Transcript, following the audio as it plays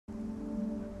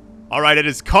Alright, it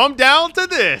has come down to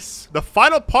this. The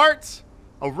final part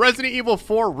of Resident Evil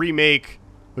 4 Remake.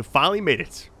 We finally made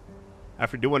it.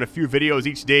 After doing a few videos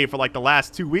each day for like the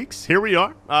last 2 weeks, here we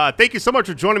are. Thank you so much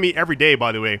for joining me every day,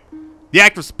 by the way. The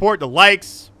active support, the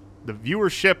likes, the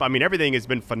viewership, I mean, everything has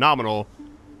been phenomenal.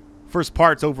 First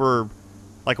part's over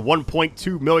like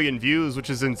 1.2 million views, which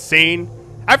is insane.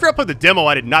 After I played the demo,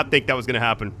 I did not think that was going to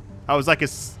happen. I was like,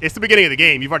 it's the beginning of the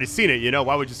game. You've already seen it, you know?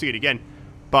 Why would you see it again?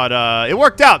 But it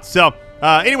worked out. So,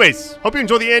 anyways, hope you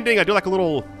enjoy the ending. I do like a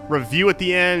little review at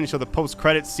the end, show the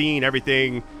post-credit scene,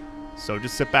 everything. So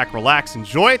just sit back, relax,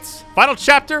 enjoy it. Final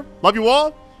chapter. Love you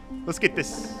all. Let's get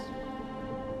this.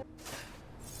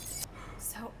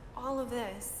 So all of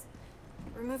this,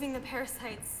 removing the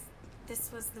parasites,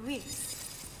 this was the week.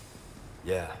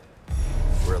 Yeah,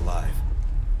 we're alive.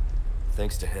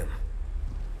 Thanks to him.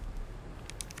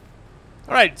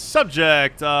 All right,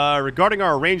 subject regarding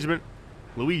our arrangement,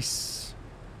 Luis.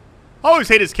 I always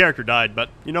hate his character died, but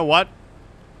you know what?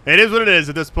 It is what it is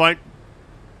at this point.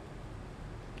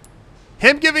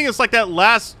 Him giving us like that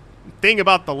last thing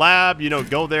about the lab, you know,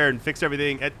 go there and fix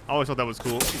everything. I always thought that was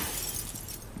cool.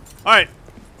 All right,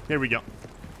 here we go.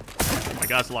 Oh my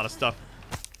God, that's a lot of stuff.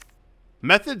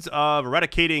 Methods of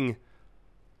eradicating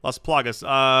Las Plagas.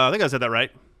 I think I said that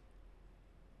right.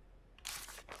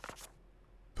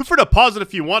 Feel free to pause it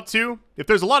if you want to. If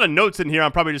there's a lot of notes in here,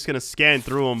 I'm probably just going to scan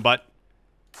through them, but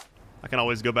I can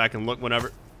always go back and look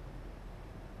whenever.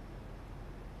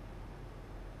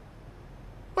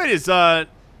 Wait,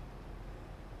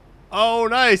 oh,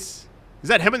 nice. Is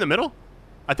that him in the middle?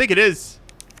 I think it is.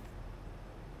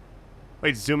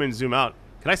 Wait, zoom in, zoom out.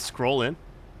 Can I scroll in?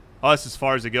 Oh, that's as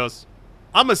far as it goes.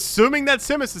 I'm assuming that's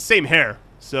him. It's the same hair,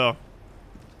 so.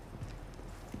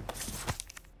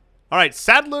 All right,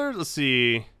 Sadler, let's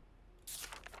see.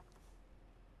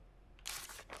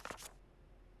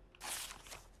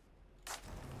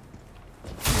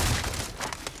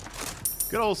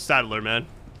 Good old Sadler, man.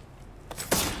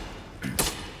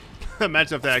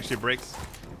 Imagine if that actually breaks.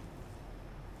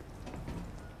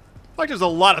 Like there's a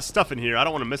lot of stuff in here. I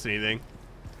don't want to miss anything.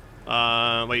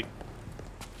 Wait.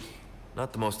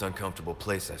 Not the most uncomfortable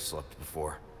place I've slept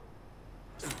before.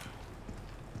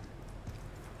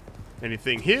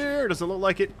 Anything here? Doesn't look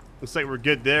like it. Looks like we're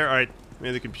good there. All right,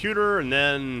 maybe the computer, and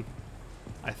then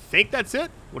I think that's it.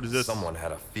 What is this? Someone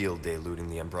had a field day looting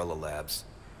the Umbrella Labs.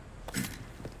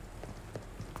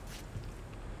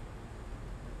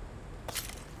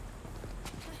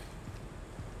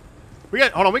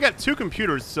 Hold on, we got 2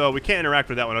 computers, so we can't interact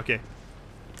with that one. Okay.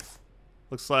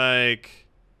 Looks like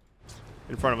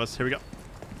in front of us. Here we go.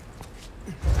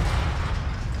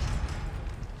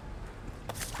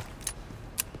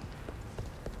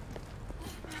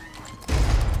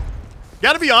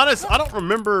 Gotta be honest, I don't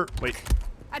remember. Wait.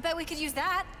 I bet we could use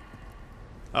that.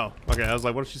 Oh, okay. I was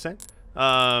like, what is she saying?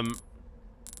 I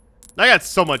got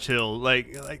so much heal.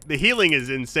 Like the healing is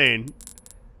insane.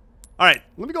 All right,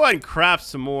 let me go ahead and craft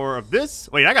some more of this.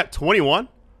 Wait, I got 21.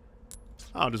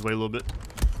 I'll just wait a little bit.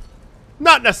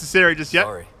 Not necessary just yet.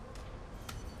 Sorry.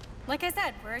 Like I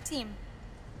said, we're a team.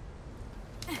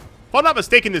 If I'm not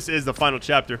mistaken, this is the final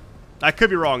chapter. I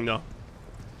could be wrong, though.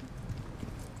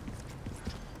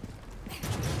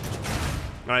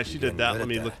 All right, she did that. Let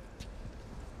me look.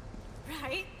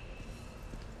 Right?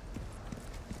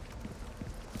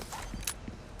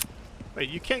 Wait,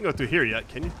 you can't go through here yet,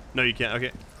 can you? No, you can't. Okay.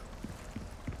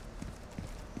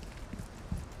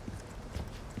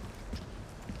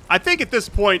 I think at this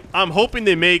point, I'm hoping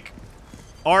they make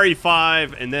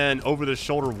RE5 and then Over the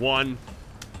Shoulder 1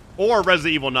 or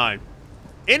Resident Evil 9.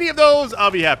 Any of those,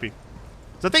 I'll be happy.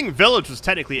 So I think Village was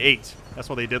technically 8. That's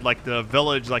why they did like the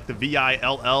Village, like the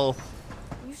VILL.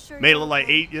 You sure Made it look like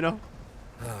 8, you know?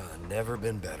 Never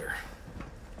been better.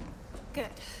 Good.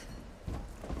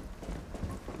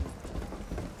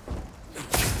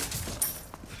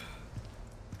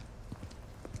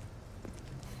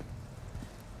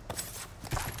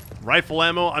 Rifle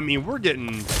ammo. I mean, we're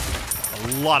getting a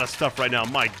lot of stuff right now.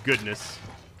 My goodness.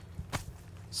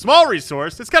 Small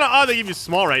resource. It's kind of odd they give you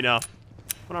small right now.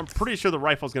 But I'm pretty sure the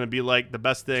rifle's going to be like the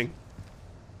best thing.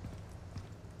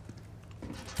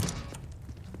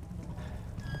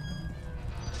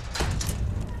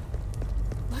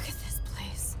 Look at this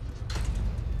place.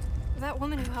 That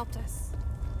woman who helped us.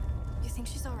 You think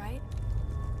she's all right?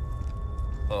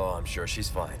 Oh, I'm sure she's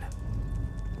fine.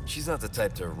 She's not the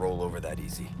type to roll over that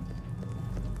easy.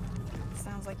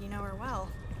 Sounds like you know her well.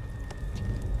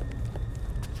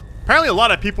 Apparently a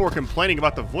lot of people were complaining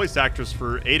about the voice actress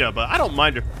for Ada, but I don't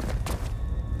mind her.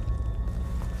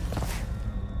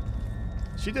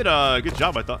 She did a good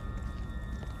job, I thought.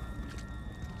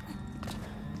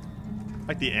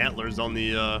 Like the antlers on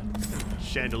the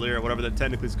chandelier, or whatever that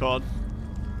technically is called.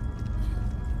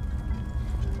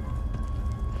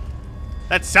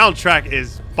 That soundtrack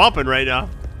is bumping right now.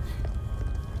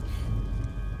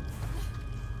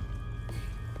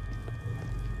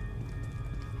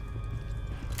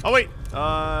 Oh wait,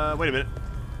 wait a minute.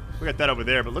 We got that over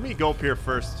there, but let me go up here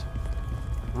first,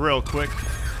 real quick.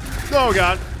 Oh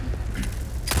god.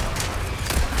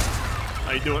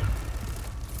 How you doing?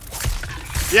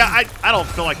 Yeah, I don't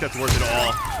feel like that's worth it at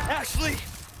all. Ashley!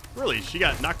 Really? She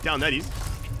got knocked down that easy?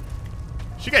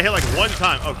 She got hit like one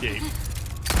time. Okay.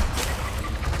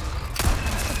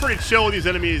 I'm pretty chill with these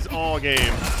enemies all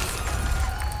game.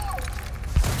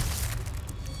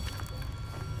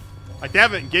 Like, they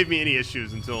haven't gave me any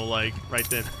issues until, like, right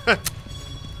then.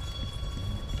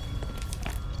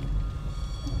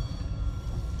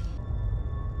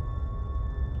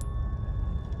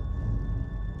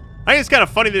 I think it's kind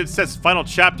of funny that it says final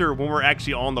chapter when we're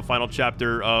actually on the final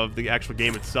chapter of the actual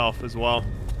game itself as well.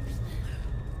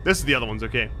 This is the other ones,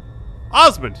 okay.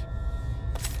 Osmond!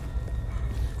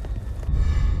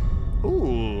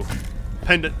 Ooh.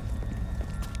 Pendant.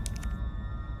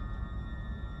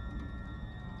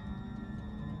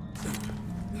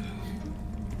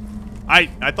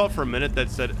 I thought for a minute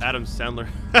that said Adam Sandler.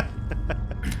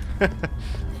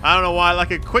 I don't know why,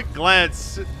 like a quick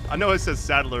glance. I know it says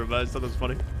Sadler, but I thought that was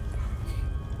funny.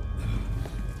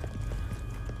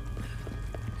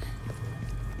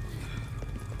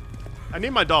 I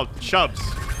named my dog Chubbs.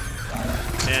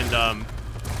 And, I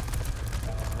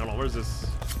don't know, where's this?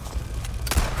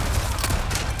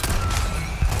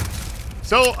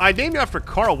 So, I named you after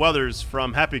Carl Weathers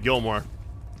from Happy Gilmore.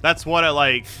 That's what I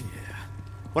like.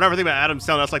 Whenever I think about Adam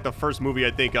Sandler, that's like the first movie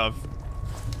I think of.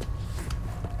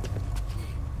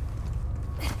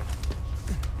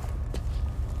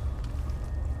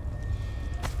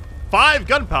 Five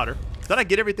gunpowder. Did I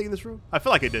get everything in this room? I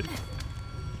feel like I did.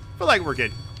 I feel like we're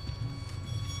good.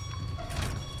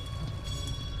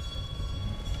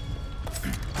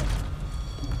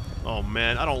 Oh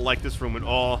man, I don't like this room at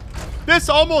all. This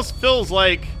almost feels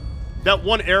like that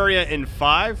one area in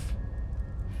 5.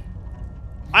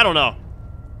 I don't know.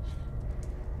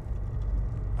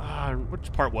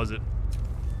 Which part was it?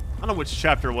 I don't know which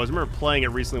chapter it was. I remember playing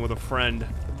it recently with a friend.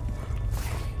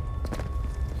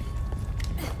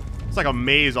 It's like a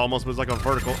maze almost, but it's like a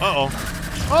vertical. Uh-oh.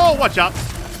 Oh, watch out.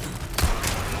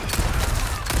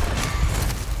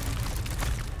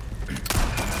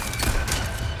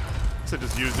 So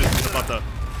just use this. I'm about to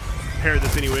pair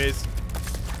this anyways.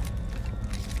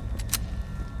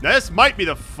 Now, this might be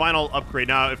the final upgrade.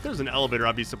 Now, if there's an elevator,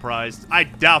 I'd be surprised. I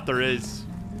doubt there is.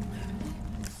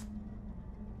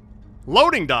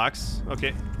 Loading docks.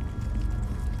 Okay.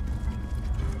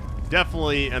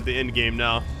 Definitely at the end game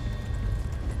now.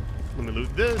 Let me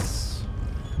loot this.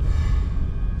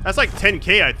 That's like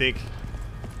 10K, I think.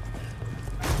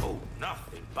 Oh,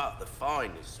 nothing but the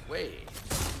finest way.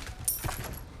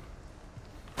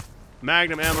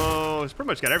 Magnum ammo. It's pretty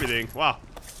much got everything. Wow.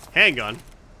 Handgun.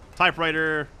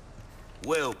 Typewriter.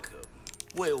 Welcome.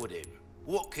 Well then,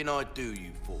 what can I do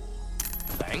you for?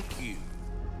 Thank you.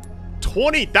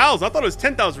 20,000. I thought it was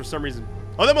 10,000 for some reason.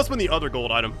 Oh, that must have been the other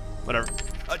gold item. Whatever.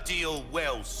 A deal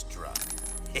well struck.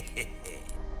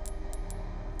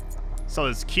 So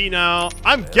this key now.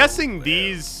 I'm guessing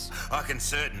these. I can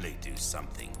certainly do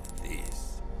something with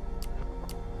this.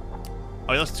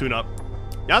 Oh, yeah, let's tune up.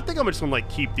 Yeah, I think I'm just gonna like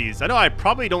keep these. I know I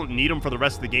probably don't need them for the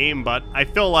rest of the game, but I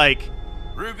feel like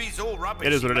Ruby's all rubbish.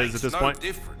 it is what it is at this point. No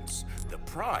difference. The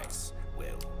price,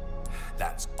 well,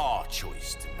 that's our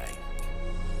choice to make.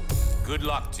 Good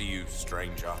luck to you,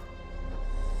 stranger.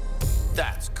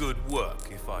 That's good work,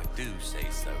 if I do say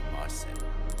so myself.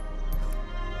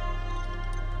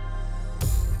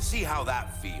 See how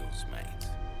that feels, mate.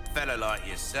 A fella like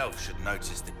yourself should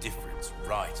notice the difference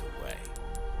right away.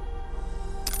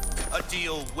 A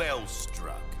deal well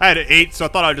struck. I had an 8, so I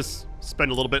thought I'd just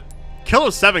spend a little bit.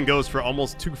 Killer 7 goes for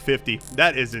almost 250.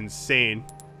 That is insane.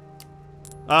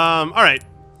 All right.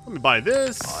 Let me buy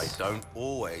this. I don't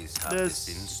always have this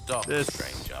in stock,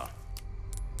 stranger. I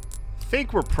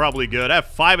think we're probably good. I have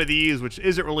 5 of these, which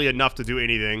isn't really enough to do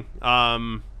anything.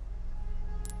 Got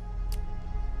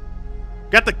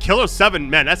the Killer 7.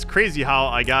 Man, that's crazy how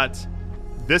I got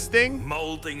this thing.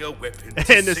 Molding a weapon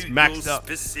and this maxed up.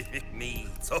 Specific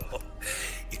needs. Oh,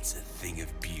 it's a thing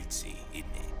of beauty, isn't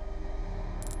it?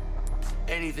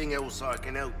 Anything else I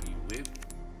can help you with?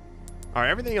 All right,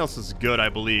 everything else is good, I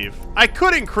believe. I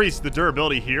could increase the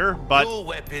durability here, but your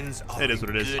weapons are it is what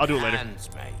it is. I'll do it later.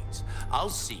 Mate. I'll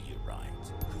see you right.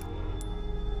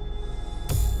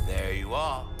 There you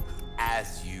are,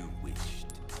 as you wished.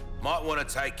 Might want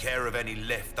to take care of any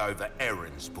leftover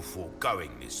errands before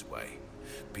going this way.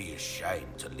 Be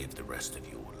ashamed to live the rest of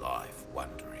your life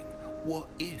wondering, what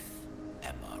if?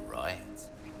 Am I right?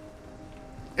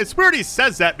 It's weird he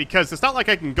says that because it's not like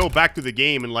I can go back to the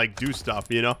game and, like, do stuff,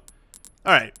 you know?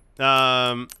 Alright.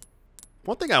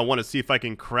 One thing I want to see if I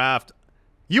can craft...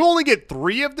 You only get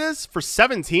 3 of this for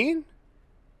 17?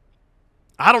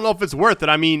 I don't know if it's worth it.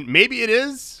 I mean, maybe it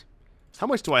is. How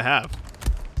much do I have?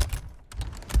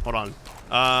 Hold on.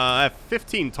 I have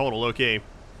 15 total. Okay.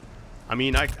 I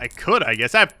mean, I could, I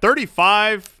guess. I have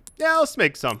 35. Yeah, let's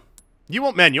make some. You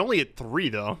won't, man, you only get 3,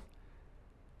 though.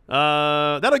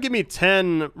 That'll give me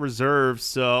 10 reserves,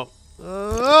 so...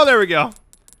 oh, there we go.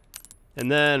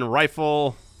 And then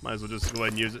rifle. Might as well just go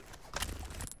ahead and use it.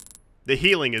 The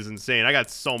healing is insane. I got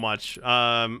so much.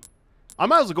 I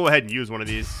might as well go ahead and use one of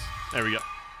these. There we go.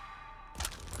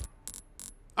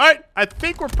 Alright, I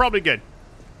think we're probably good.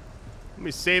 Let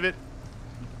me save it.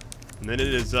 And then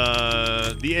it is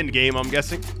the end game, I'm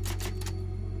guessing.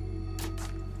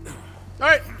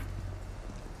 Alright.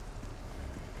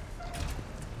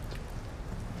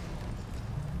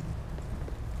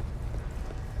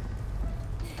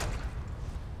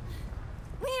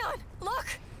 Leon, look!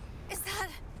 Is that...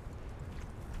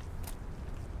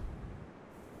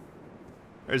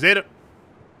 There's Ada.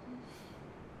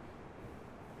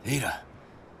 Ada.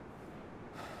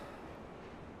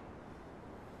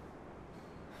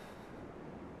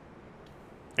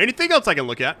 Anything else I can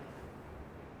look at?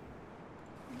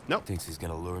 Nope. Thinks he's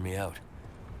gonna lure me out.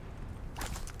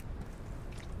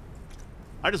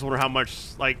 I just wonder how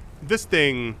much, like, this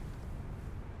thing...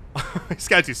 This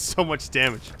guy do so much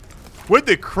damage. With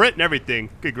the crit and everything.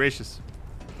 Good gracious.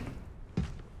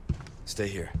 Stay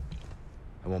here.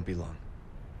 I won't be long.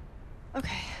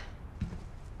 Okay.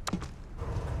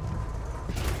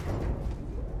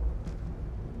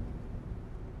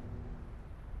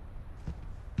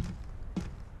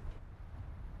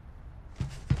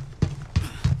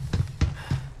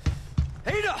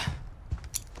 Ada!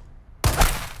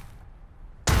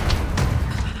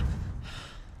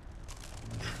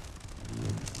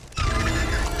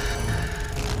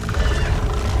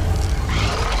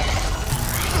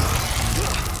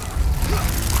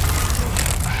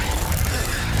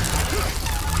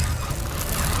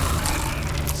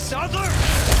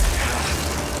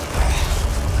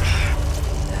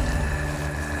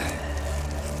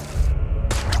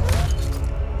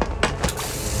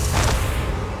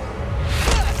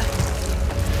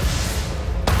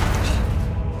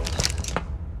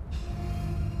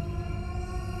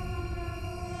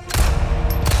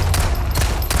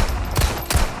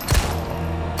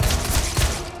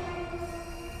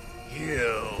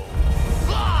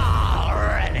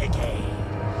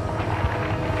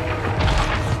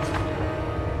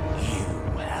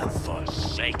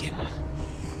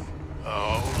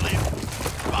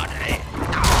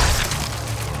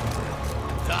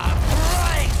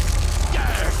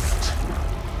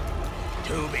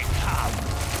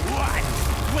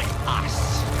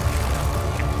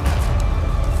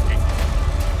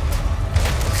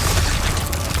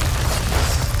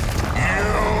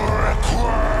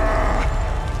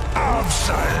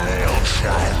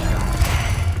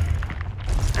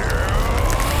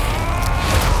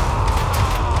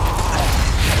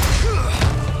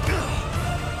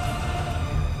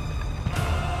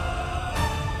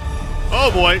 Oh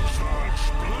boy.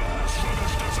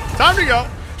 Time to go.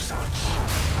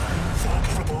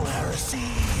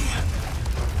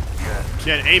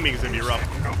 Yeah, aiming is gonna be rough.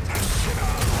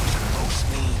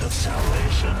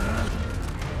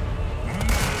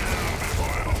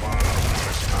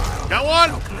 Got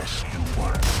one.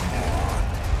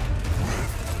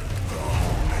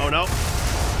 Oh no.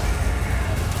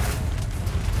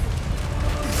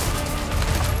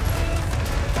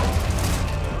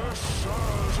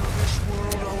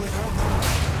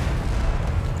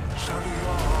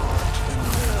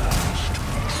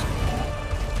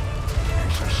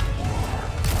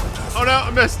 Oh no,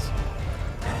 I missed.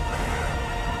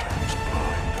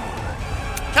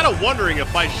 Kind of wondering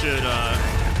if I should,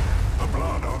 The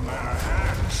blood on their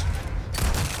hands.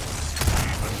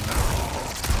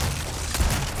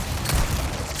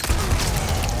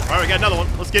 Alright, we got another one.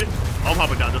 Let's get it. Oh, I'm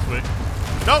hopping down this way.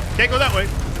 Nope, can't go that way.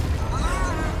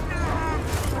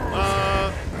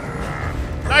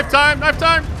 Knife time, knife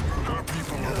time.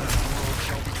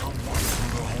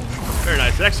 Very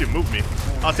nice. It actually moved me.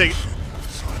 I'll take it.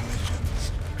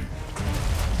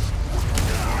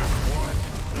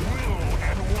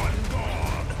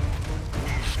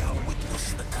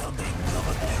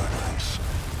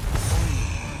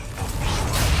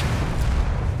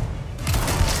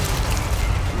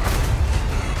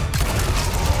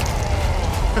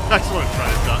 I just want to try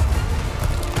this out.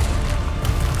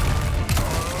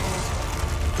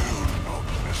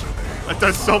 That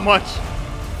does so much.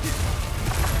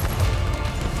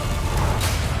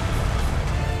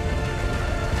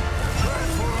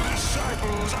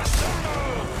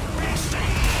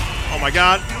 Oh my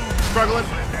god. Struggling.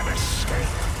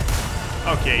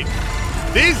 Okay.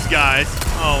 These guys.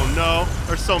 Oh no.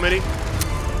 There's so many.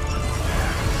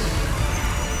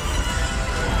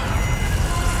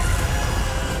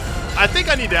 I think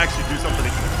I need to actually do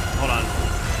something. Hold on.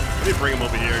 Let me bring him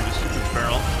over here and just shoot this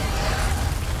barrel.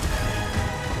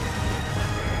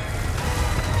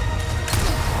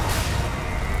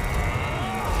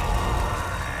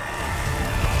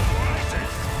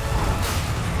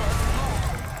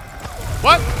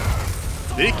 What?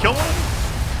 Did he kill him?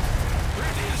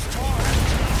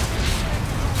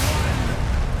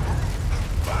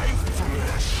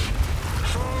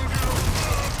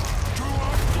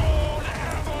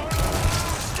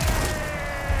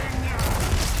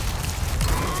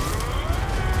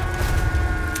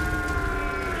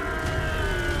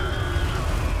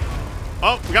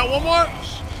 Oh, we got one more.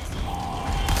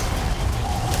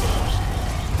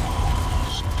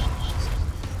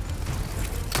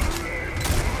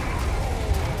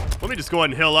 Let me just go ahead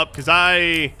and heal up, because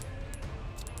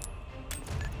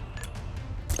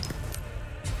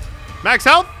max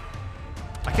health?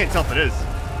 I can't tell if it is.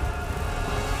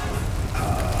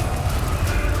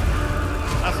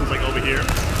 That one's like over here.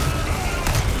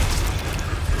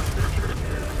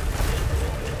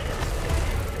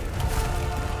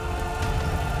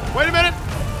 Wait a minute.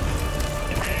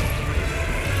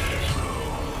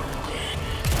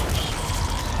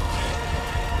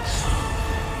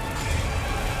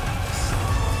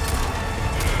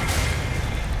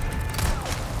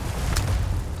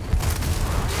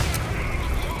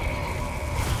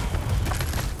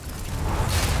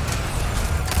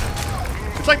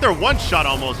 It's like they're one shot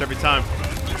almost every time.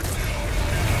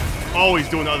 Oh, he's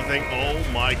doing the other thing. Oh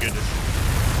my goodness.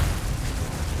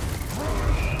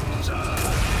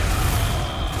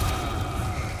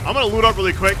 I'm gonna loot up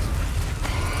really quick.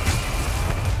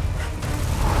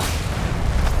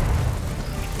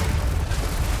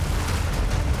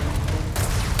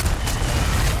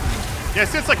 Yeah,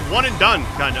 it's like one and done,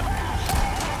 kind of.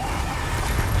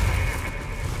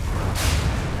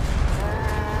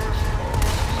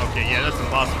 Okay, yeah, that's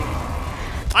impossible.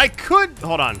 I could...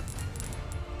 Hold on.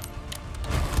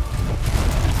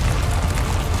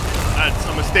 That's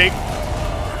a mistake.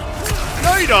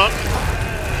 No, you don't.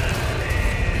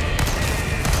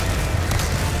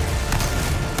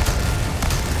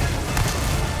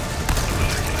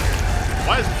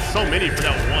 Why is there so many for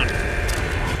that one?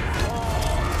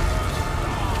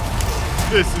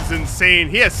 This is insane.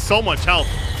 He has so much health.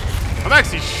 I'm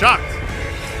actually shocked.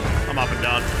 I'm up and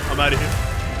down. I'm out of here.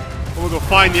 We'll go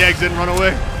find the exit and run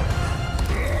away.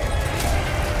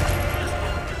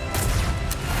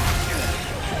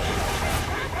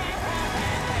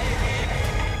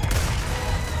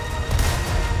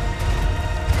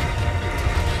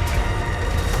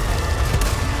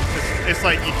 It's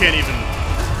like you can't even...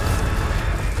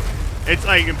 It's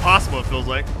like impossible, it feels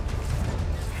like.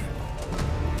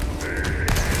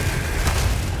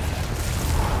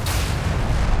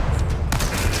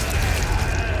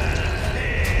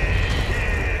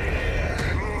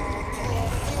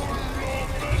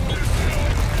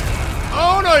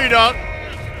 Oh, no, you don't.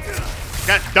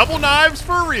 Got double knives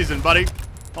for a reason, buddy.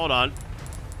 Hold on.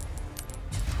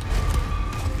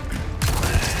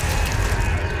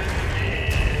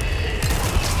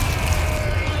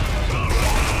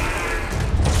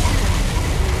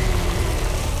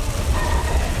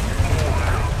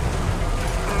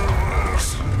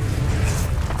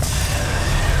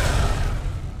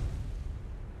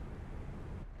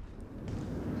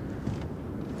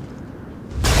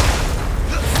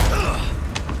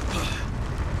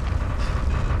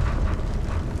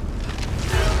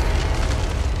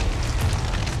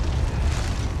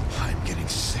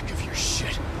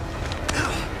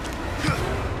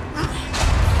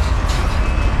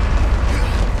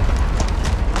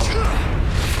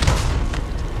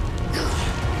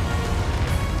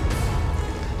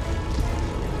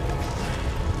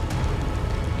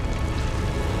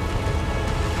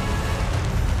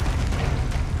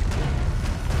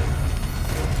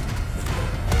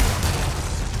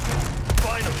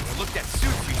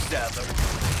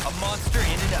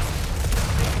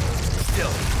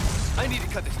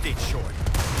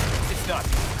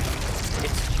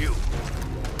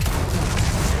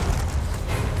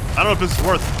 I don't know if this is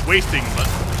worth wasting, but...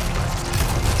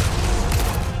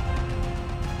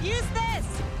 Use this!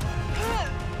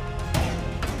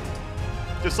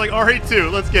 Just like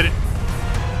RE2. Let's get it.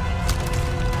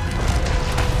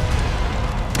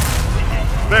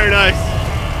 Very nice.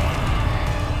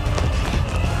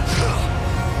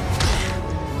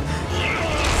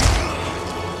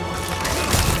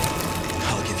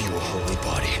 I'll give you a holy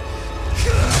body.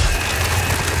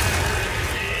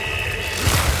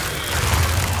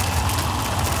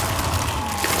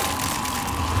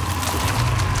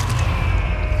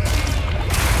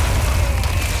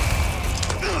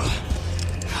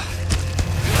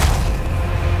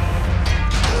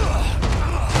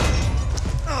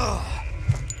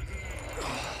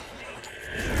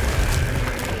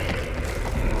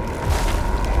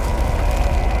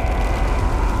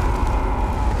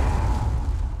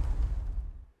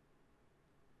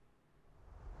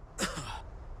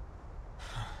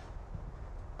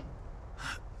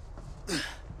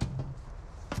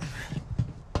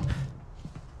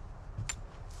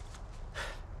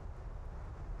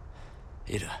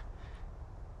 Ada,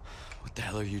 what the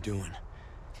hell are you doing?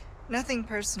 Nothing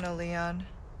personal, Leon.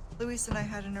 Luis and I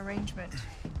had an arrangement.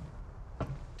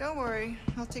 Don't worry,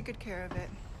 I'll take good care of it.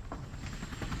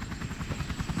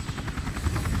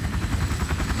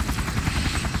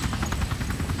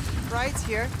 Ride's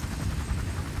here.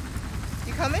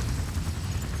 You coming?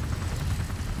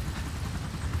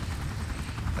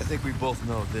 I think we both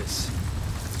know this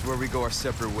is where we go our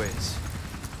separate ways.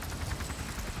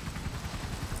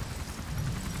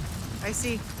 I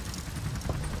see.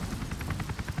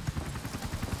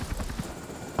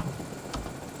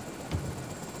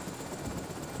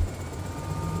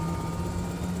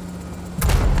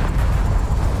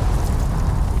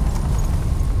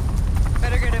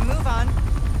 Better get a move on.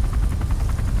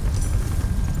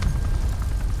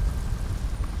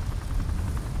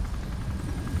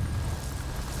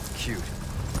 Cute.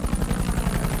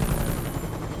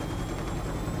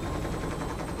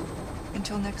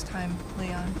 Until next time,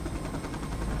 Leon.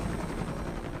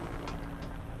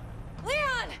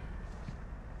 Leon!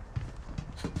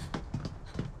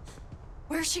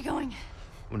 Where's she going?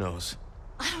 Who knows?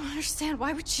 I don't understand.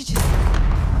 Why would she just...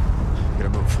 We gotta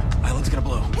move. Island's gonna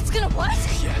blow. It's gonna what?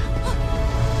 Yeah.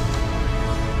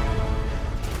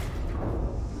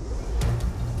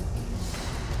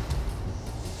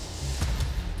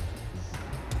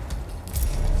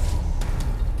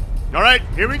 All right,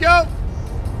 here we go.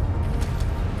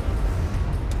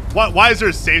 Why is there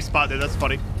a safe spot there? That's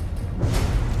funny.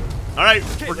 All right,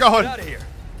 we're going. Get out of here.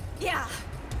 Yeah.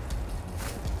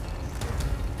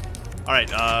 All right,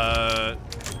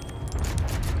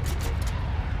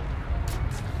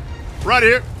 we're out of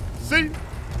here. See?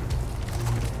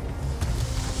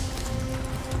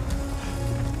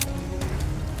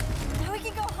 Now we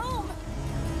can go home.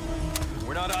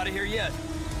 We're not out of here yet.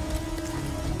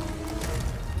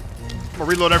 I'm gonna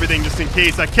reload everything just in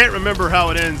case. I can't remember how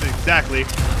it ends exactly.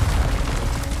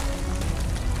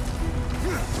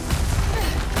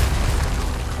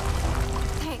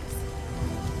 Thanks.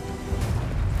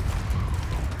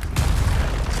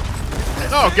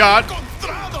 Oh, God.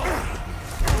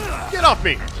 Get off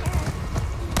me.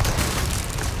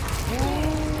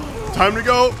 Time to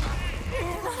go.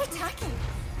 They're not attacking.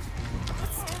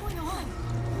 What's going on?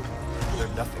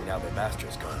 They're nothing now their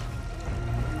master's gone.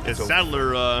 Yeah,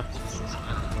 Sadler,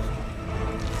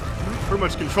 pretty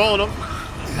much controlling them.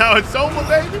 Now it's over,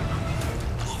 baby.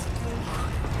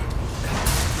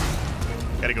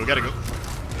 Gotta go, gotta go.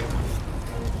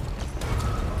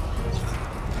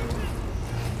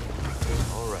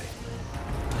 All right.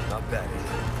 Not bad.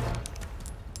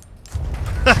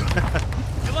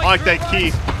 I like that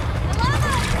key.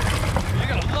 You're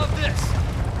gonna love this.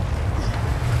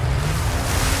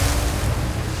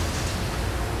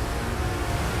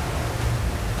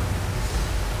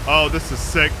 Oh, this is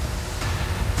sick.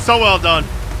 So well done.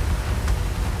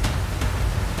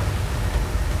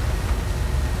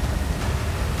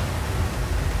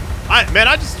 Man,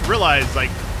 I just realized, like...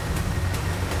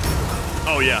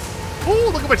 Oh, yeah. Ooh,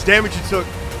 look how much damage you took.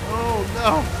 Oh,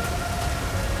 no.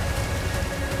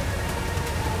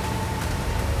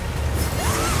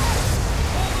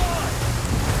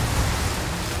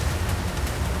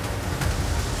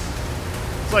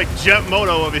 It's like Jet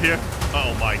Moto over here.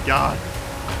 Oh, my God.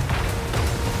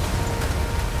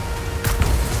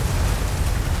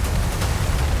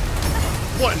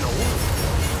 What in the world?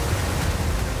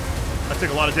 I took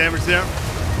a lot of damage there.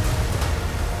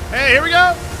 Hey, here we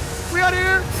go. We out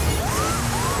here.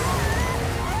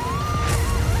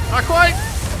 Not quite.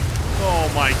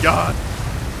 Oh my God.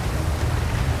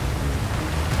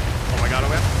 Oh my God, oh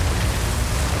man.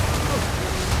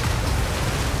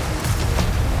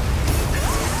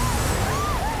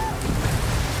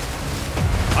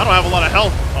 I don't have a lot of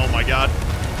health. Oh my God.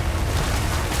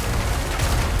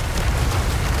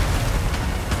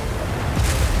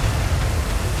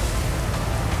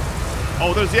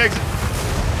 Oh, there's the exit.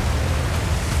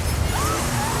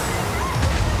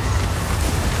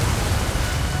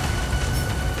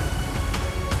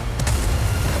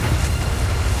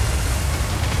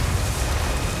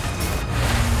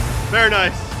 Very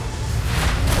nice.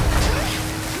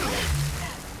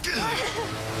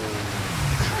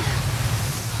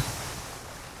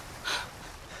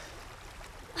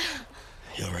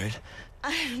 You alright?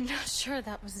 I'm not sure,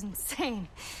 that was insane.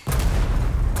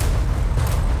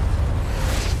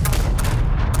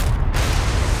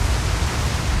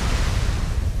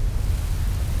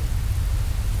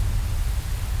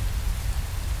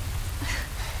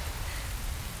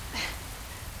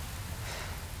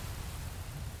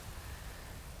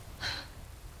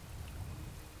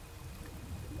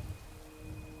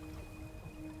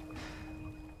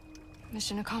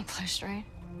 Mission accomplished, right?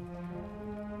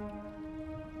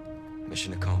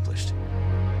 Mission accomplished.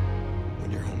 When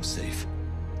you're home safe.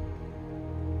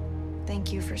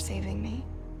 Thank you for saving me.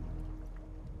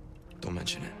 Don't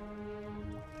mention it.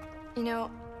 You know,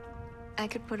 I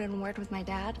could put in a word with my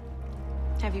dad.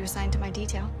 Have you assigned to my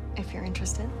detail, if you're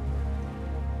interested.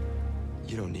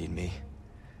 You don't need me.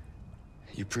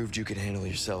 You proved you could handle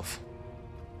yourself.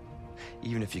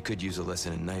 Even if you could use a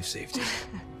lesson in knife safety.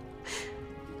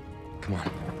 Come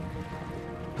on.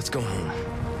 Let's go home.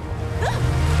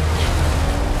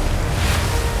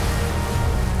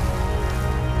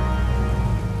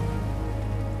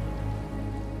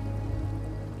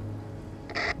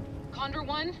 Condor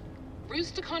 1?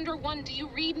 Bruce to Condor 1, do you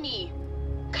read me?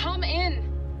 Come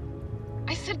in.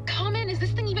 I said come in. Is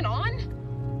this thing even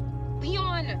on?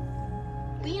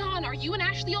 Leon! Leon, are you and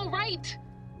Ashley all right?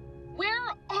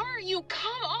 Where are you?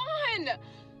 Come on!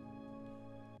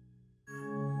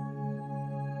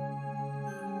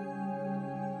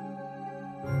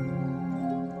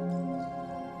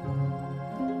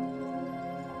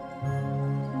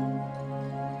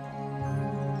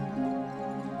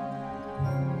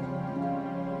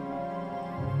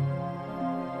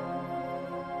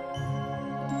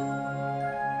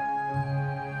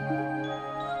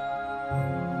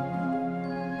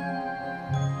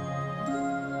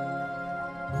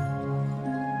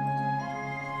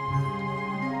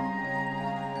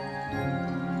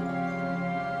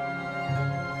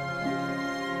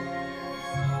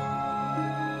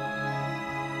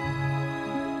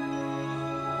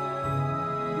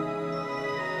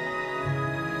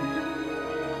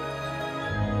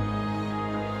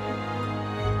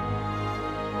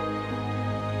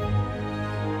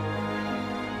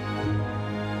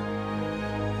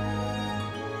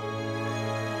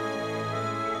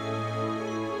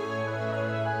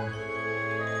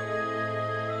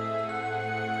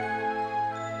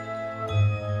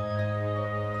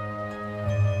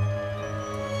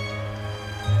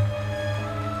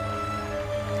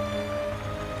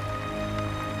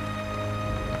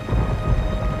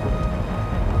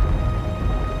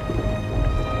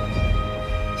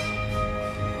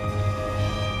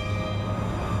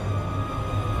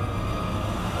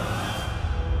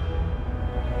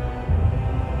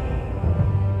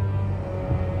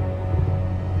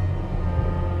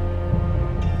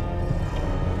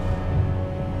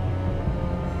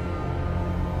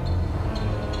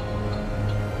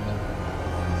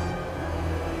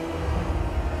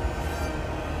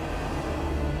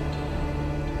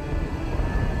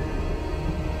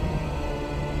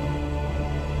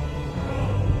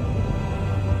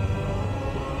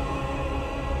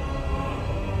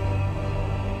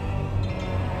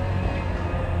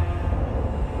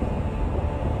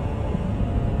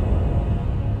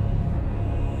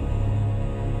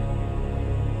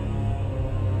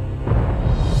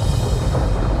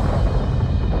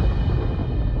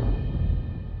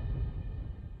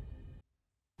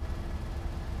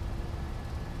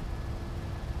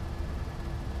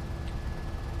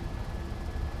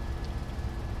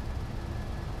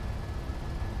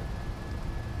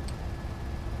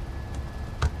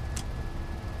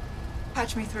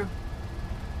 Patch me through.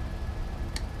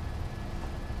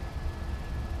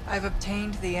 I've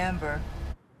obtained the amber.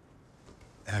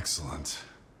 Excellent.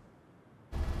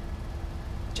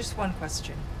 Just one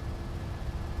question.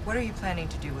 What are you planning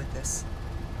to do with this?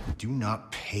 We do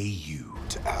not pay you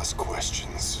to ask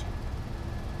questions.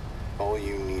 All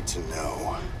you need to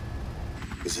know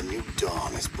is a new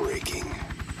dawn is breaking.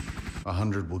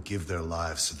 100 will give their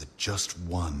lives so that just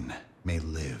one may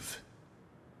live.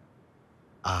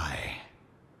 I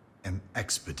am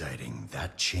expediting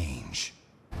that change.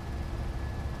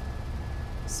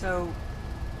 So,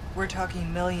 we're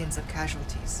talking millions of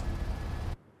casualties.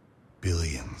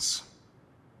 Billions.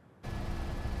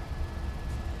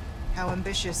 How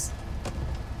ambitious.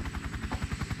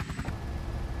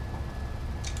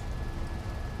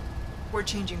 We're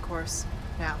changing course.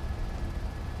 Now.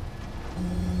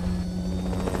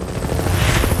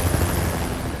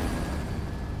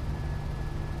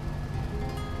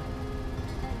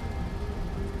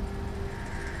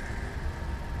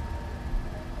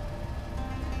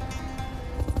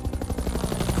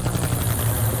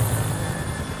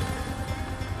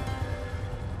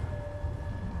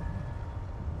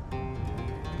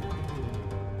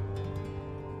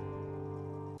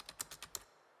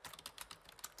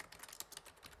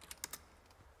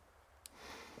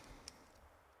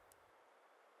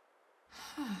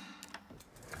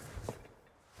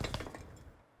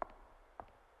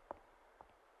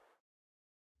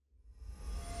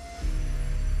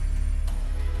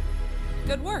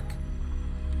 Good work.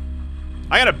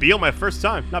 I got a B on my first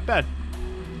time. Not bad.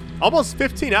 Almost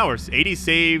 15 hours. 80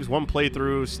 saves, 1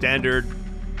 playthrough, standard.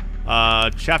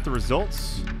 Chapter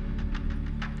results.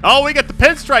 Oh, we got the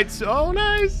pinstripes. Oh,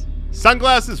 nice.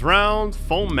 Sunglasses round,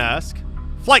 foam mask,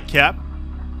 flight cap.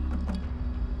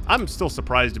 I'm still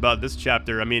surprised about this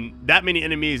chapter. I mean, that many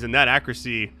enemies and that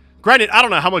accuracy. Granted, I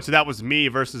don't know how much of that was me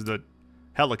versus the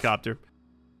helicopter.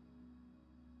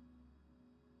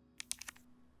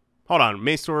 Hold on.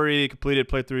 Main story completed,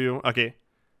 playthrough. Okay.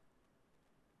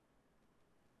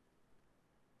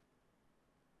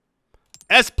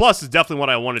 S plus is definitely what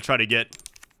I want to try to get.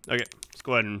 Okay, let's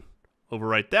go ahead and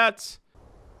overwrite that.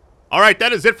 All right,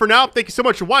 that is it for now. Thank you so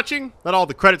much for watching. Let all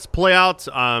the credits play out.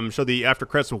 Show the after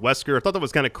credits with Wesker. I thought that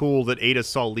was kind of cool that Ada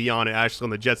saw Leon and Ashley on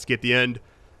the jet ski at the end.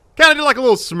 Kind of did like a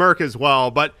little smirk as well,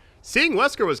 but seeing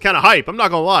Wesker was kind of hype. I'm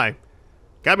not gonna lie.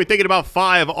 Got me thinking about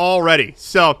 5 already.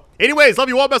 So, anyways, love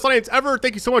you all. Best audience ever.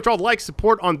 Thank you so much for all the likes,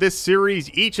 support on this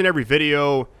series, each and every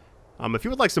video. If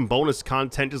you would like some bonus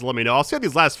content, just let me know. I'll see how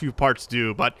these last few parts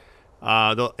do, but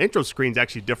the intro screen's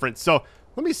actually different. So,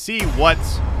 let me see what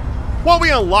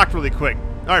we unlocked really quick.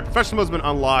 All right, professional mode's been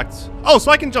unlocked. Oh, so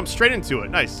I can jump straight into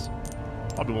it. Nice.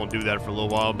 Probably won't do that for a little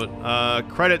while, but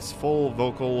credits, full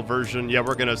vocal version. Yeah,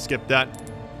 we're going to skip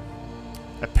that.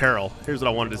 Apparel. Here's what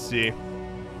I wanted to see.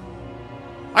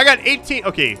 I got 18.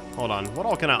 Okay, hold on. What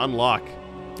all can I unlock?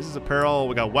 This is apparel.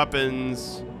 We got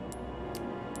weapons.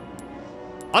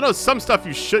 I know some stuff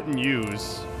you shouldn't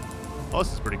use. Oh,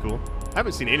 this is pretty cool. I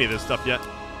haven't seen any of this stuff yet.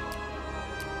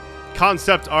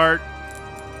 Concept art.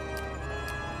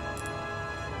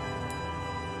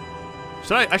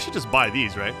 I should just buy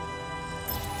these, right?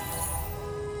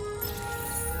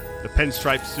 The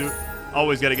pinstripe suit.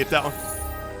 Always got to get that one.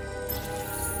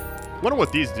 Wonder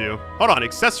what these do. Hold on,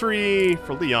 accessory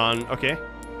for Leon. Okay.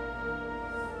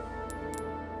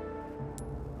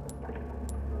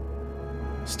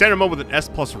 Standard mode with an S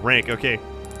plus rank. Okay. Yeah,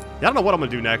 I don't know what I'm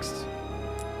gonna do next.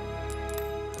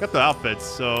 Got the outfits,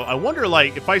 so I wonder,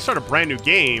 like, if I start a brand new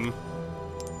game.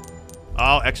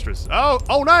 Oh, extras.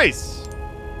 Oh, nice.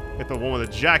 Get the one with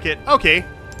the jacket. Okay.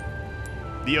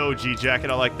 The OG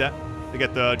jacket. I like that. They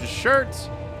got the just shirt.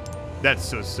 That's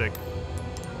so sick.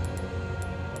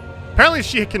 Apparently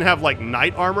she can have like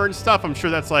knight armor and stuff. I'm sure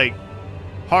that's like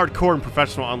hardcore and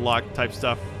professional unlock type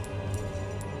stuff.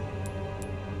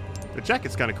 The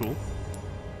jacket's kind of cool.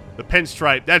 The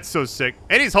pinstripe, that's so sick.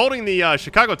 And he's holding the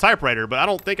Chicago typewriter, but I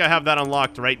don't think I have that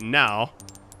unlocked right now.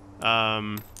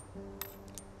 But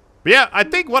yeah, I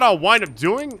think what I'll wind up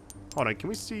doing... Hold on, can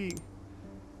we see...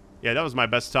 Yeah, that was my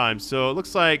best time. So it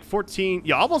looks like 14...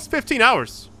 Yeah, almost 15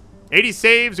 hours. 80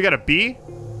 saves, we got a B.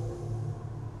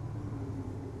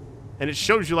 And it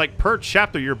shows you, like, per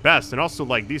chapter your best. And also,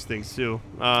 like, these things, too.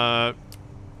 I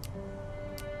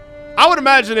would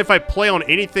imagine if I play on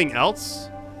anything else...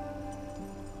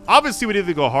 Obviously, we'd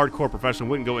either go hardcore professional.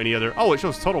 Wouldn't go any other... Oh, it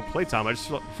shows total playtime. I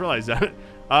just realized that.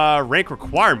 Rank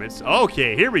requirements.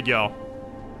 Okay, here we go.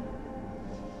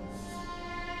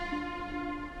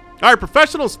 Alright,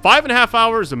 professionals, 5.5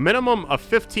 hours, a minimum of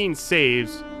 15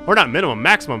 saves. Or not minimum,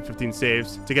 maximum 15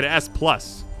 saves to get an S+.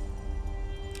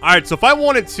 Alright, so if I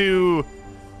wanted to...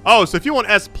 Oh, so if you want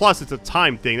S+, it's a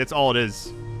time thing. That's all it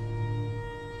is.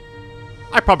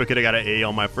 I probably could have got an A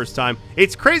on my first time.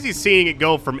 It's crazy seeing it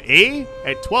go from A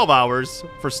at 12 hours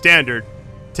for standard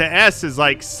to S is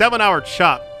like 7-hour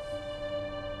chop.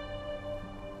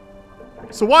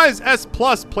 So why is S+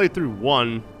 playthrough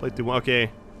 1? Playthrough 1,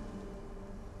 okay.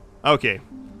 Okay.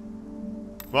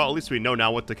 Well, at least we know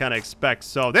now what to kind of expect.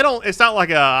 So they don't, it's not like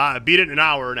a beat it in an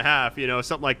hour and a half, you know,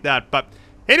 something like that. But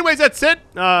anyways, that's it.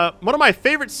 One of my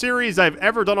favorite series I've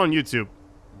ever done on YouTube.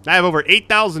 I have over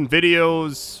 8,000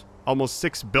 videos, almost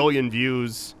 6 billion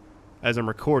views as I'm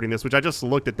recording this, which I just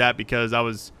looked at that because I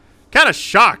was kind of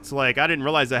shocked. Like, I didn't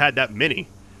realize I had that many.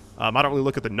 I don't really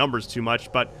look at the numbers too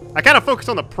much, but I kind of focus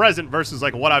on the present versus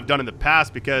like what I've done in the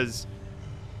past because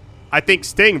I think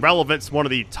staying relevant is one of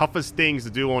the toughest things to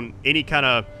do on any kind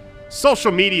of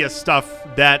social media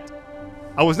stuff that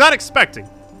I was not expecting.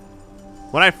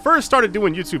 When I first started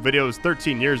doing YouTube videos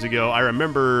 13 years ago, I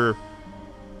remember,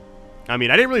 I mean,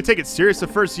 I didn't really take it serious the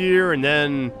first year, and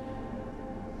then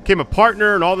became a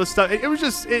partner and all this stuff. It was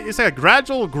just, it's like a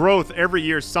gradual growth. Every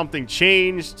year something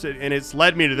changed, and it's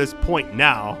led me to this point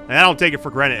now. And I don't take it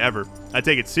for granted ever. I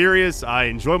take it serious. I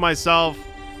enjoy myself.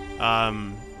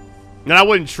 And I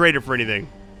wouldn't trade it for anything.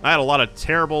 I had a lot of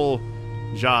terrible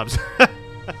jobs. A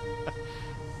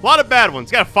lot of bad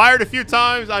ones. Got fired a few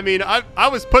times. I mean, I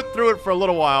was put through it for a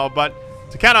little while, but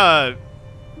to kind of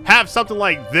have something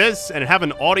like this and have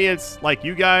an audience like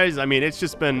you guys, I mean, it's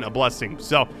just been a blessing.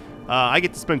 So I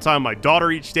get to spend time with my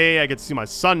daughter each day. I get to see my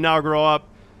son now grow up.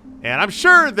 And I'm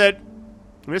sure that, I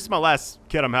mean, this is my last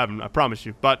kid I'm having, I promise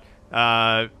you. But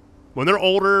when they're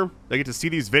older, they get to see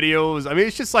these videos. I mean,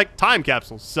 it's just like time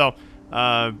capsules. So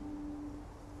I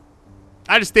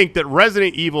just think that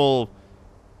Resident Evil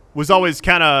was always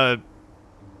kind of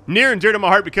near and dear to my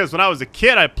heart, because when I was a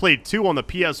kid, I played 2 on the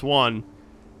PS1,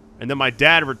 and then my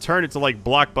dad returned it to like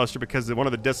Blockbuster because one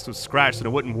of the discs was scratched and it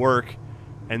wouldn't work.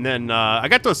 And then I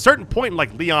got to a certain point in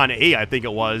like Leon 8, I think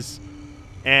it was,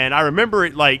 and I remember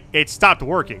it like it stopped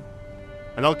working.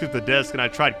 And I looked at the disc and I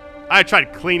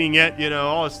tried cleaning it, you know,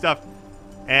 all this stuff.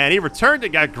 And he returned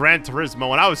it, got Gran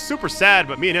Turismo, and I was super sad,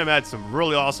 but me and him had some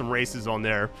really awesome races on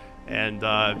there. And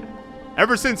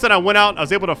ever since then, I went out, I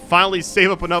was able to finally save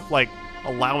up enough, like,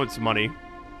 allowance money.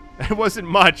 It wasn't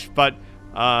much, but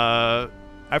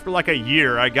after like a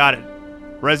year, I got it.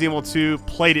 Resident Evil 2,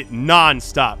 played it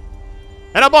non-stop.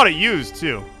 And I bought it used,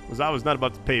 too, because I was not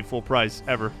about to pay full price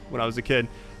ever when I was a kid.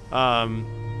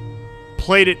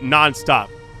 Played it non-stop.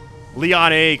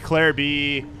 Leon A, Claire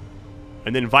B,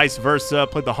 and then vice versa.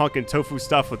 Played the Hunk and Tofu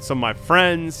stuff with some of my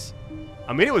friends.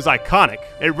 I mean, it was iconic.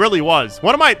 It really was.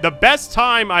 The best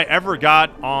time I ever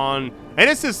got on, and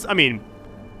it's just, I mean,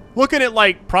 looking at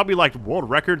like, probably like world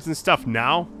records and stuff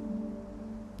now,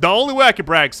 the only way I could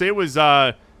brag, say it was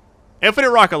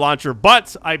Infinite Rocket Launcher,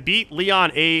 but I beat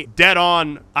Leon A dead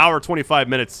on hour 25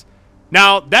 minutes.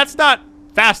 Now, that's not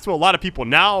fast to a lot of people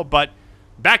now, but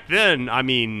back then, I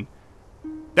mean,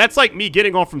 that's like me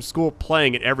getting home from school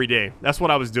playing it every day. That's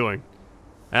what I was doing.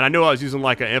 And I knew I was using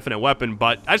like an infinite weapon,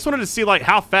 but I just wanted to see like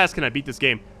how fast can I beat this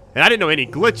game. And I didn't know any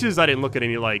glitches. I didn't look at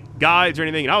any like guides or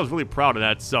anything. And I was really proud of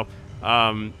that. So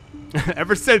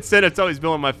ever since then, it's always been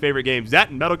one of my favorite games.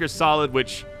 That and Metal Gear Solid,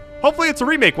 which hopefully it's a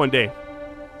remake one day.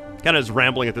 Kind of just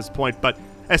rambling at this point. But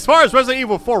as far as Resident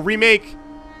Evil 4 Remake,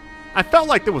 I felt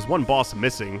like there was one boss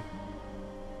missing.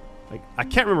 Like, I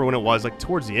can't remember when it was, like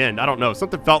towards the end. I don't know.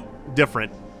 Something felt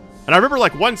different. And I remember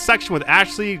like one section with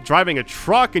Ashley driving a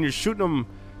truck and you're shooting them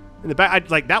in the back.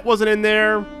 Like, that wasn't in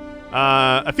there.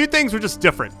 A few things were just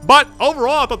different. But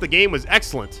overall, I thought the game was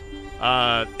excellent.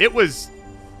 It was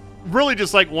really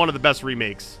just like one of the best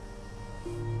remakes.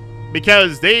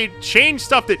 Because they changed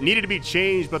stuff that needed to be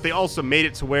changed, but they also made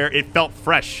it to where it felt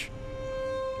fresh.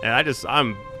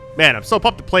 And man, I'm so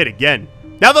pumped to play it again.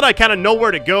 Now that I kind of know where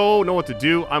to go, know what to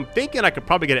do, I'm thinking I could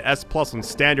probably get an S+ on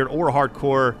standard or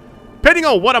hardcore, depending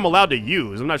on what I'm allowed to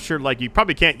use. I'm not sure, like, you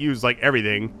probably can't use, like,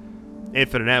 everything,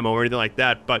 infinite ammo or anything like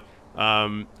that, but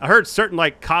I heard certain,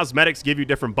 like, cosmetics give you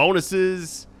different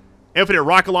bonuses. Infinite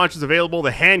rocket launch is available.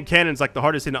 The hand cannon's, like, the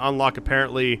hardest thing to unlock,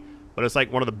 apparently, but it's,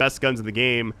 like, one of the best guns in the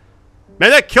game.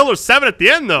 Man, that Killer 7 at the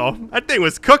end, though, that thing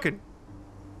was cooking.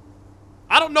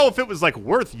 I don't know if it was, like,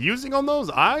 worth using on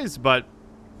those eyes, but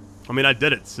I mean, I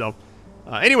did it. So,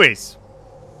 anyways,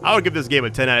 I would give this game a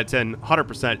 10 out of 10,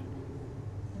 100%.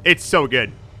 It's so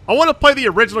good. I want to play the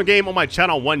original game on my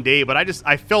channel one day, but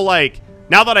I feel like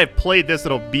now that I've played this,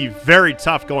 it'll be very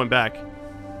tough going back.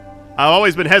 I've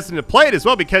always been hesitant to play it as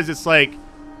well because it's like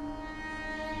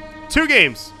 2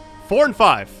 games, 4 and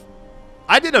 5.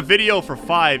 I did a video for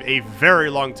 5 a very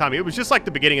long time. It was just like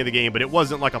the beginning of the game, but it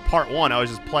wasn't like a part 1. I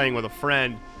was just playing with a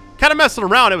friend, kind of messing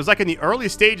around. It was like in the early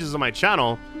stages of my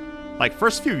channel, like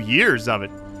first few years of it.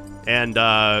 And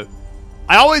I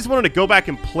always wanted to go back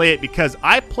and play it because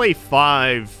I play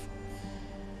 5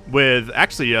 with,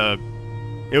 actually,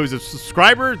 it was a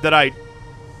subscriber that I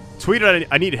tweeted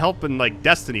I need help in, like,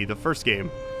 Destiny, the first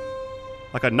game.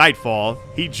 Like a Nightfall.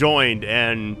 He joined,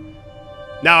 and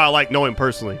now I like know him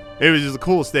personally. It was just the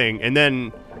coolest thing. And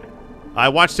then I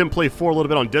watched him play 4 a little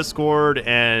bit on Discord,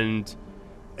 and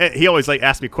he always like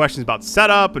asked me questions about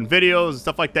setup and videos and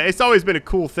stuff like that. It's always been a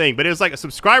cool thing. But it was like a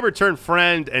subscriber turned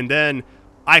friend, and then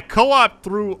I co-op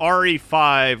through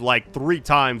RE5 like 3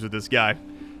 times with this guy.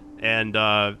 And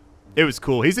it was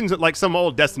cool. He's in like some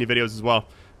old Destiny videos as well.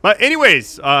 But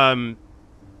anyways, I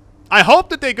I hope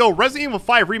that they go Resident Evil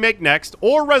 5 Remake next,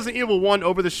 or Resident Evil 1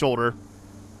 over the shoulder,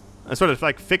 and sort of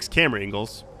like fix camera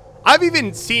angles. I've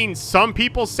even seen some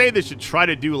people say they should try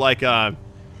to do like a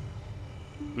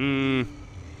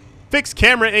fixed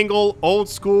camera angle, old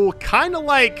school, kind of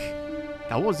like,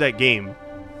 what was that game?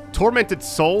 Tormented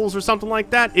Souls or something like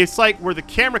that. It's like where the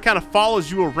camera kind of follows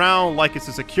you around like it's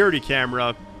a security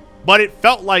camera, but it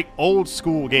felt like old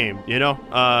school game, you know?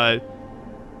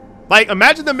 Like,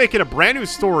 imagine them making a brand new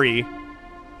story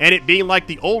and it being like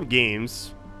the old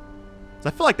games.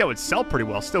 I feel like that would sell pretty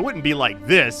well. Still wouldn't be like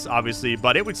this, obviously,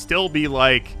 but it would still be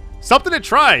like something to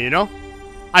try, you know?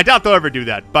 I doubt they'll ever do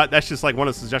that, but that's just like one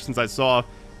of the suggestions I saw.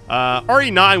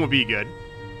 RE9 would be good.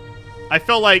 I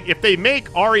feel like if they make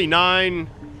RE9,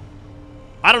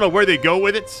 I don't know where they go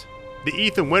with it. The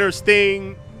Ethan Winters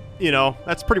thing, you know,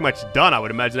 that's pretty much done, I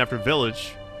would imagine, after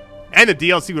Village. And the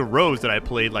DLC with Rose that I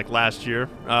played, like, last year.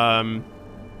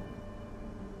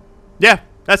 Yeah,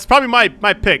 that's probably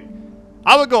my pick.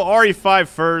 I would go RE5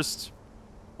 first,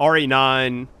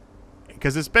 RE9,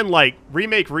 because it's been, like,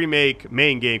 remake,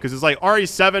 main game. Because it's like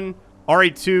RE7,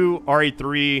 RE2,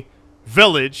 RE3,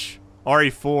 Village,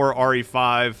 RE4,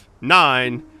 RE5,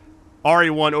 9,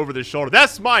 RE1 over the shoulder.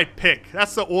 That's my pick.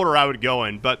 That's the order I would go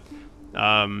in. But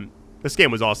this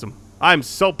game was awesome. I'm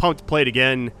so pumped to play it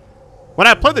again. When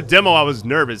I played the demo, I was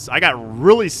nervous. I got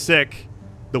really sick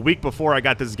the week before I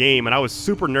got this game, and I was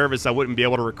super nervous I wouldn't be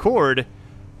able to record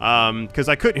because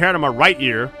I couldn't hear it in my right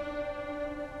ear.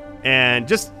 And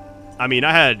just, I mean,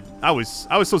 I was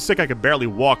so sick I could barely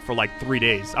walk for like 3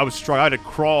 days. I was struggling. I had to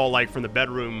crawl like from the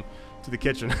bedroom to the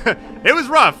kitchen. It was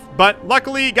rough, but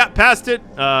luckily got past it.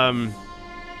 I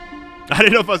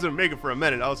didn't know if I was gonna make it for a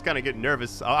minute. I was kind of getting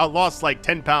nervous. I lost like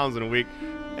 10 pounds in a week,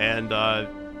 and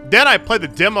then I played the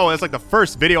demo. It's like the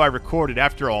first video I recorded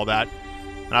after all that,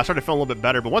 and I started feeling a little bit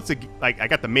better. But once I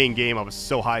got the main game, I was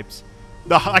so hyped.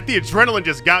 The adrenaline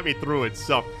just got me through it.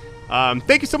 So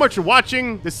thank you so much for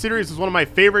watching. This series is one of my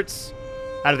favorites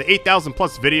out of the 8,000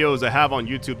 plus videos I have on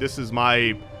YouTube. This is in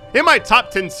my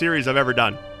top 10 series I've ever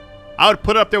done. I would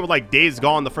put it up there with like Days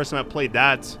Gone, the first time I played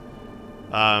that.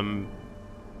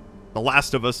 The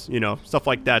Last of Us, you know, stuff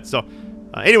like that. So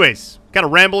anyways, kind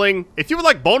of rambling. If you would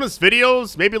like bonus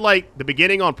videos, maybe like the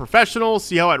beginning on Professional,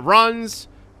 see how it runs.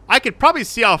 I could probably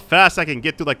see how fast I can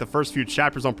get through like the first few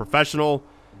chapters on Professional.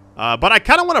 But I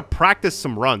kind of want to practice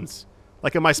some runs,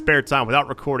 like in my spare time without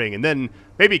recording. And then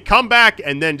maybe come back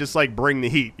and then just like bring the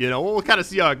heat, you know. We'll kind of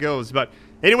see how it goes. But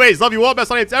anyways, love you all.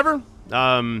 Best audience ever.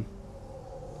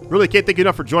 Really can't thank you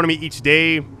enough for joining me each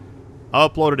day. I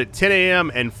uploaded at 10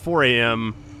 a.m. and 4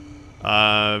 a.m.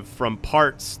 From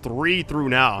parts 3 through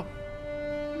now.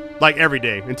 Like every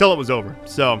day until it was over.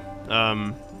 So,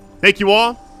 thank you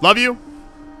all. Love you.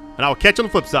 And I will catch you on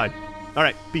the flip side. All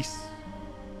right. Peace.